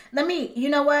 You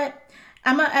know what?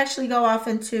 I'm going to actually go off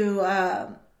into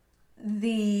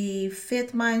the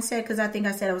 5th mindset, because I think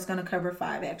I said I was going to cover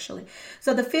 5 actually.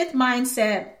 So the 5th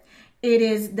mindset, it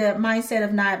is the mindset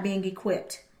of not being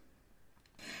equipped.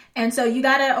 And so you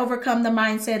got to overcome the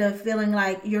mindset of feeling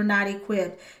like you're not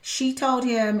equipped. She told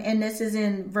him, and this is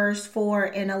in verse 4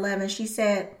 and 11, she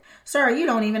said, "Sir, you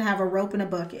don't even have a rope and a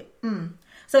bucket."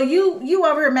 So you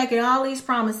over here making all these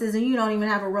promises and you don't even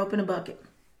have a rope and a bucket.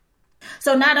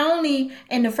 So not only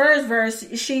in the first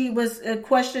verse, she was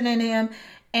questioning him,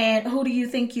 and who do you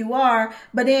think you are?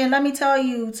 But then let me tell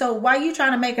you, so why you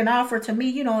trying to make an offer to me?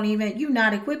 You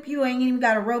not equipped. You ain't even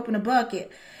got a rope and a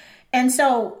bucket. And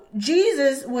so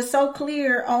Jesus was so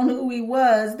clear on who he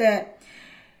was that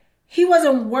he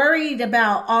wasn't worried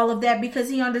about all of that, because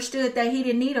he understood that he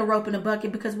didn't need a rope and a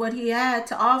bucket, because what he had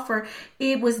to offer,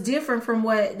 it was different from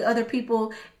what other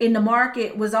people in the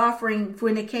market was offering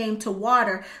when it came to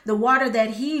water. The water that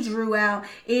he drew out,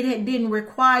 didn't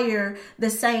require the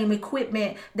same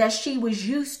equipment that she was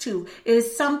used to. It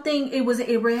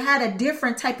had a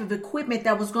different type of equipment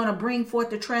that was going to bring forth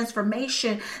the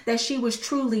transformation that she was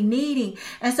truly needing.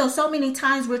 And so many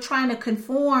times we're trying to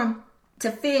conform to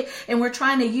fit, and we're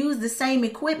trying to use the same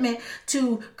equipment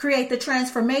to create the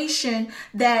transformation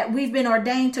that we've been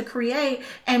ordained to create.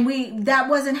 And that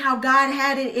wasn't how God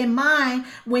had it in mind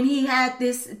when he had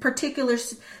this particular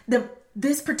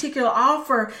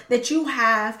offer that you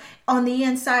have on the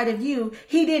inside of you.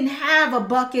 He didn't have a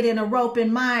bucket and a rope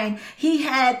in mind. He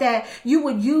had that you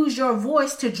would use your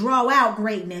voice to draw out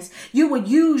greatness. You would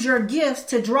use your gifts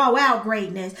to draw out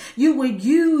greatness. You would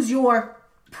use your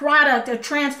product of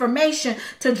transformation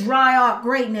to draw out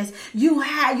greatness.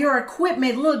 Your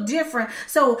equipment look different.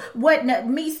 So what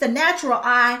meets the natural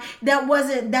eye,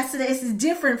 this is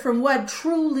different from what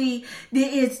truly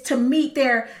is to meet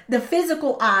the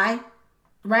physical eye.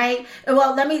 Right?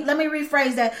 Well, let me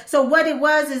rephrase that. So what it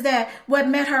was is that what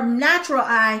met her natural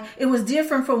eye, it was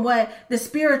different from what the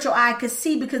spiritual eye could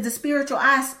see, because the spiritual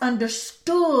eye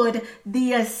understood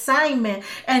the assignment,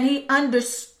 and he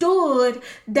understood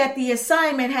that the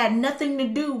assignment had nothing to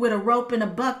do with a rope and a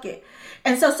bucket.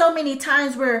 And so many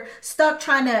times we're stuck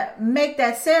trying to make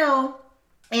that sale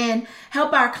and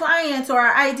help our clients or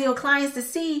our ideal clients to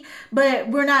see, but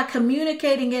we're not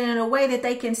communicating it in a way that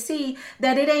they can see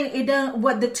that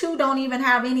what the two don't even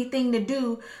have anything to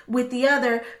do with the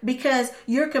other, because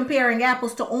you're comparing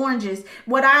apples to oranges.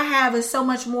 What I have is so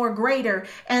much more greater.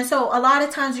 And so a lot of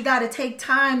times you got to take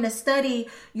time to study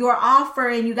your offer,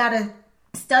 and you got to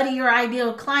study your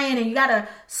ideal client, and you got to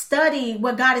study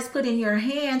what God has put in your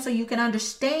hand so you can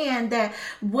understand that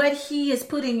what he has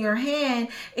put in your hand,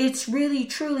 it's really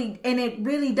truly, and it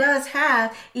really does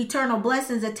have eternal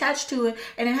blessings attached to it,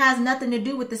 and it has nothing to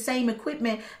do with the same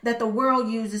equipment that the world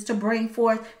uses to bring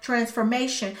forth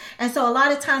transformation. And so a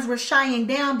lot of times we're shying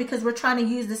down because we're trying to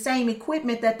use the same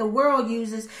equipment that the world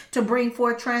uses to bring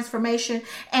forth transformation,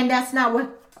 and that's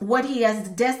not what he has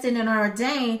destined and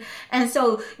ordained. And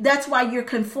so that's why you're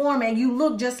conforming. You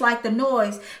look just like the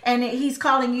noise, and he's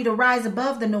calling you to rise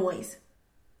above the noise.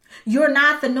 You're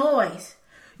not the noise.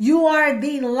 You are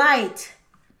the light,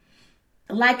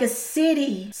 like a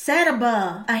city set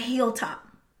above a hilltop.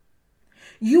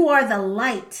 You are the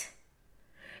light.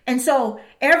 And so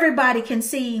everybody can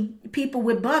see people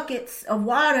with buckets of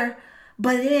water,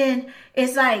 but then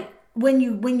it's like when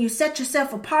you set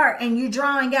yourself apart and you're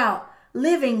drawing out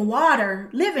living water,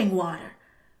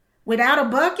 without a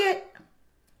bucket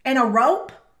and a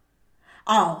rope.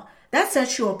 Oh, that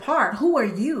sets you apart. Who are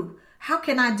you? How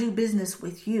can I do business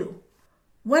with you?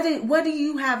 What do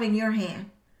you have in your hand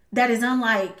that is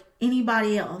unlike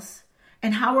anybody else?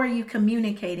 And how are you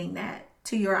communicating that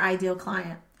to your ideal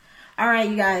client? All right,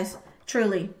 you guys,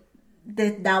 truly,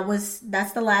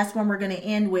 that's the last one we're going to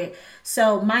end with.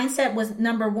 So mindset was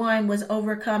number 1, was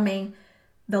overcoming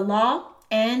the law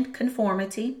and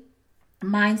conformity.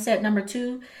 Mindset number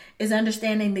 2 is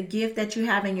understanding the gift that you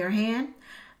have in your hand.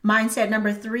 Mindset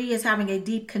number 3 is having a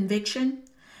deep conviction.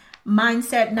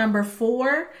 Mindset number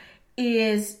 4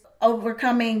 is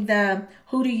overcoming the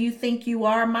who do you think you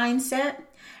are mindset.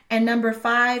 And number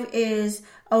 5 is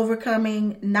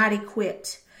overcoming not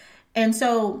equipped. And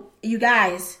so you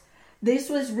guys, this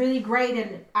was really great,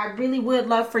 and I really would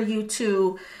love for you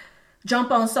to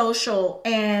jump on social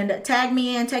and tag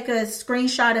me in, take a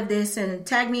screenshot of this and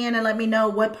tag me in and let me know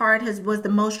what part was the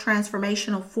most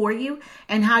transformational for you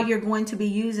and how you're going to be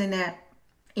using that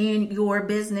in your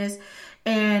business,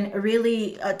 and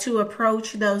really to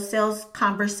approach those sales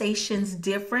conversations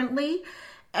differently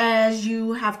as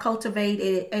you have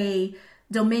cultivated a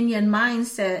dominion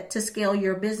mindset to scale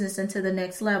your business into the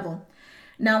next level.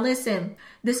 Now listen,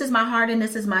 this is my heart and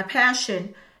this is my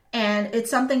passion. And it's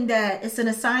something that it's an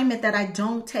assignment that I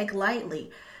don't take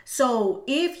lightly. So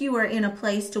if you are in a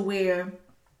place to where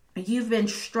you've been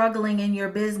struggling in your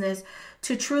business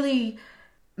to truly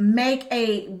make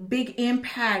a big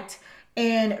impact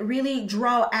and really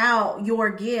draw out your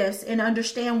gifts and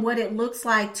understand what it looks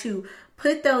like to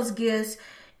put those gifts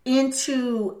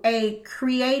into a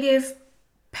creative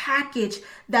package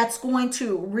that's going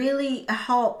to really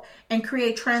help and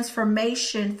create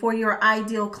transformation for your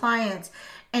ideal clients,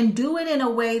 and do it in a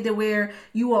way that where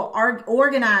you are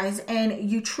organized and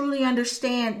you truly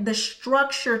understand the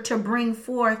structure to bring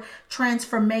forth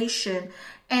transformation,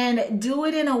 and do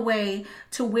it in a way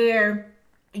to where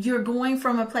you're going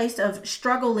from a place of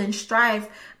struggle and strife,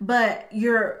 but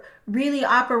you're really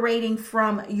operating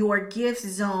from your gift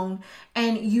zone,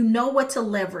 and you know what to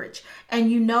leverage and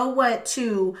you know what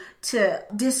to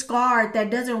discard that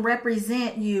doesn't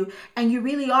represent you, and you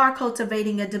really are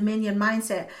cultivating a dominion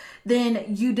mindset. Then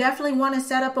you definitely want to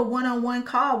set up a one-on-one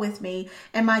call with me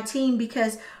and my team,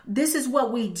 because this is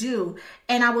what we do.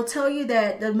 And I will tell you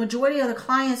that the majority of the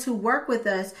clients who work with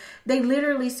us, they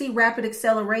literally see rapid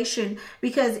acceleration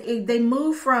because they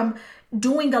move from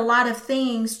doing a lot of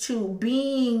things to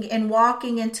being and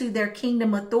walking into their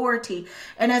kingdom authority.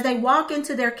 And as they walk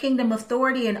into their kingdom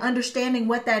authority and understanding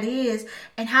what that is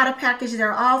and how to package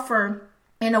their offer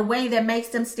in a way that makes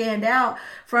them stand out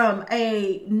from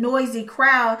a noisy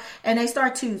crowd, and they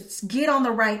start to get on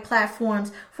the right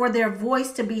platforms for their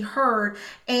voice to be heard,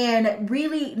 and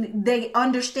really they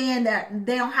understand that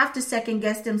they don't have to second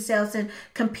guess themselves and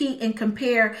compete and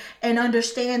compare, and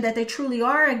understand that they truly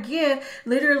are a gift.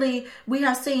 Literally, we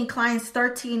have seen clients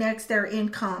 13x their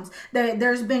incomes.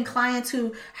 There's been clients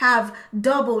who have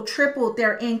doubled, tripled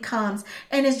their incomes,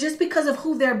 and it's just because of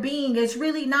who they're being. It's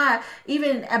really not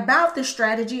even about the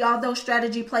strategy, although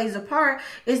strategy plays a part.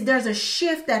 There's a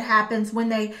shift that happens when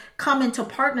they come into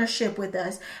partnership with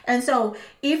us. And so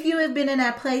if you have been in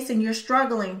that place and you're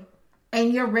struggling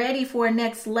and you're ready for a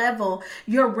next level,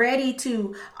 you're ready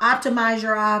to optimize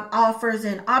your offers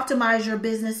and optimize your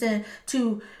business and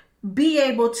to be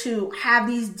able to have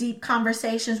these deep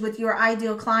conversations with your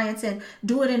ideal clients and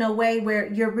do it in a way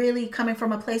where you're really coming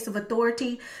from a place of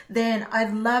authority, then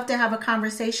I'd love to have a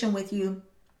conversation with you.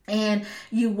 And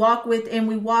we walk with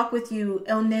you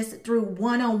on this through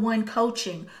one-on-one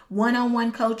coaching.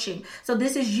 So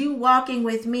this is you walking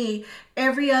with me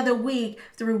every other week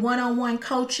through one-on-one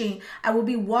coaching. I will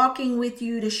be walking with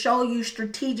you to show you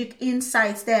strategic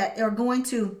insights that are going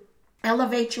to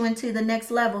elevate you into the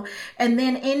next level. And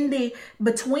then in the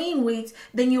between weeks,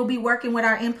 then you'll be working with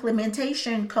our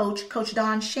implementation coach, Coach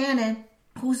Dawn Shannon,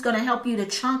 who's going to help you to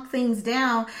chunk things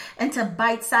down into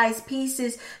bite-sized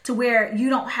pieces to where you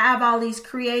don't have all these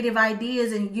creative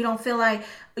ideas and you don't feel like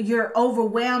you're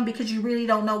overwhelmed because you really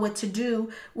don't know what to do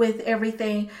with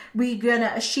everything.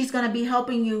 She's going to be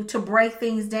helping you to break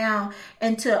things down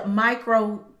into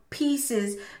micro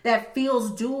pieces that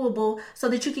feels doable so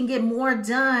that you can get more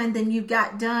done than you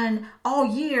got done all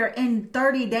year in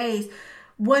 30 days.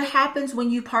 What happens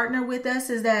when you partner with us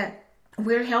is that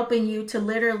we're helping you to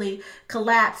literally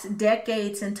collapse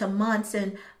decades into months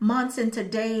and months into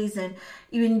days. And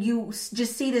even you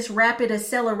just see this rapid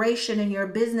acceleration in your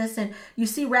business, and you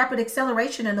see rapid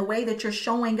acceleration in the way that you're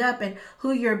showing up and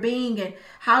who you're being and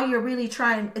how you're really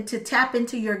trying to tap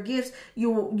into your gifts.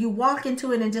 You walk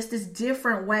into it in just this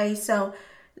different way. So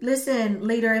listen,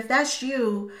 leader, if that's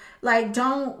you, like,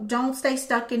 don't stay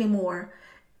stuck anymore.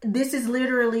 This is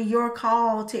literally your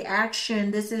call to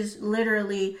action. This is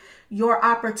literally your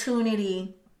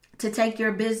opportunity to take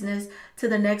your business to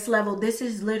the next level. This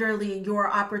is literally your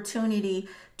opportunity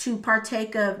to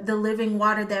partake of the living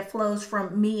water that flows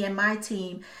from me and my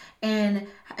team, and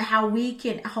how we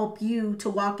can help you to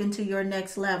walk into your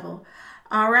next level.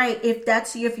 All right.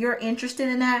 If you're interested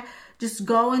in that, just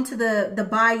go into the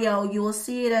bio. You will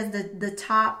see it as the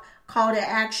top call to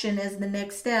action as the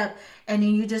next step. And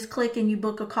then you just click and you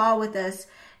book a call with us.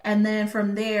 And then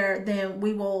from there, then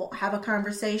we will have a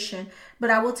conversation. But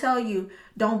I will tell you,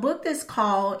 don't book this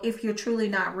call if you're truly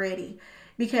not ready,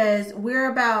 because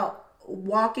we're about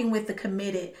walking with the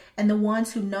committed and the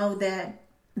ones who know that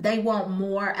they want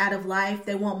more out of life.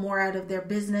 They want more out of their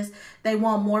business. They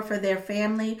want more for their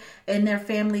family and their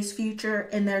family's future.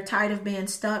 And they're tired of being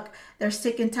stuck. They're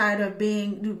sick and tired of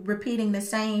repeating the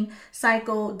same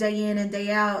cycle day in and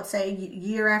day out, say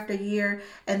year after year.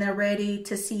 And they're ready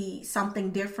to see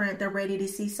something different. They're ready to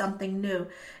see something new.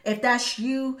 If that's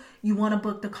you, you want to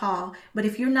book the call. But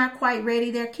if you're not quite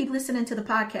ready there, keep listening to the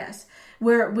podcast.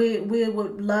 We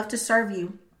would love to serve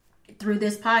you through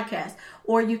this podcast.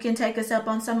 Or you can take us up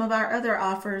on some of our other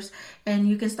offers, and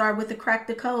you can start with the Crack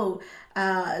the Code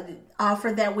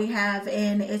offer that we have.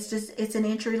 And it's an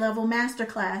entry-level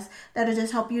masterclass that'll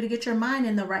just help you to get your mind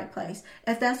in the right place.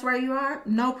 If that's where you are,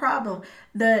 no problem.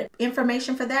 The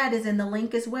information for that is in the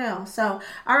link as well. So,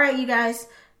 all right, you guys,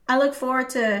 I look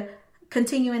forward to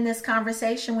continuing this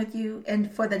conversation with you.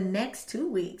 And for the next 2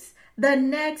 weeks,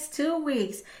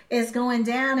 is going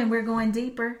down and we're going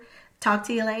deeper. Talk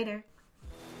to you later.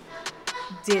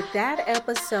 Did that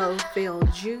episode feel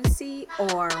juicy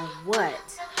or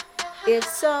what? If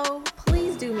so,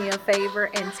 please do me a favor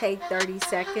and take 30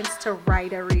 seconds to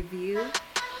write a review.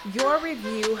 Your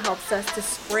review helps us to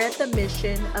spread the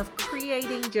mission of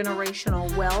creating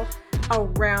generational wealth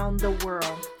around the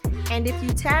world. And if you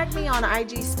tag me on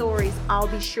IG stories, I'll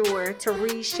be sure to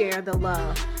reshare the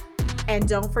love. And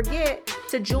don't forget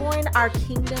to join our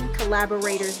Kingdom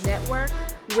Collaborators Network,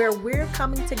 where we're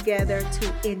coming together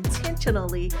to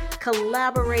intentionally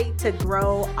collaborate to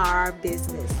grow our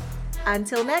business.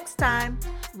 Until next time,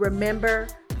 remember,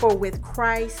 for with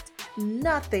Christ,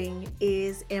 nothing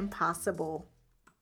is impossible.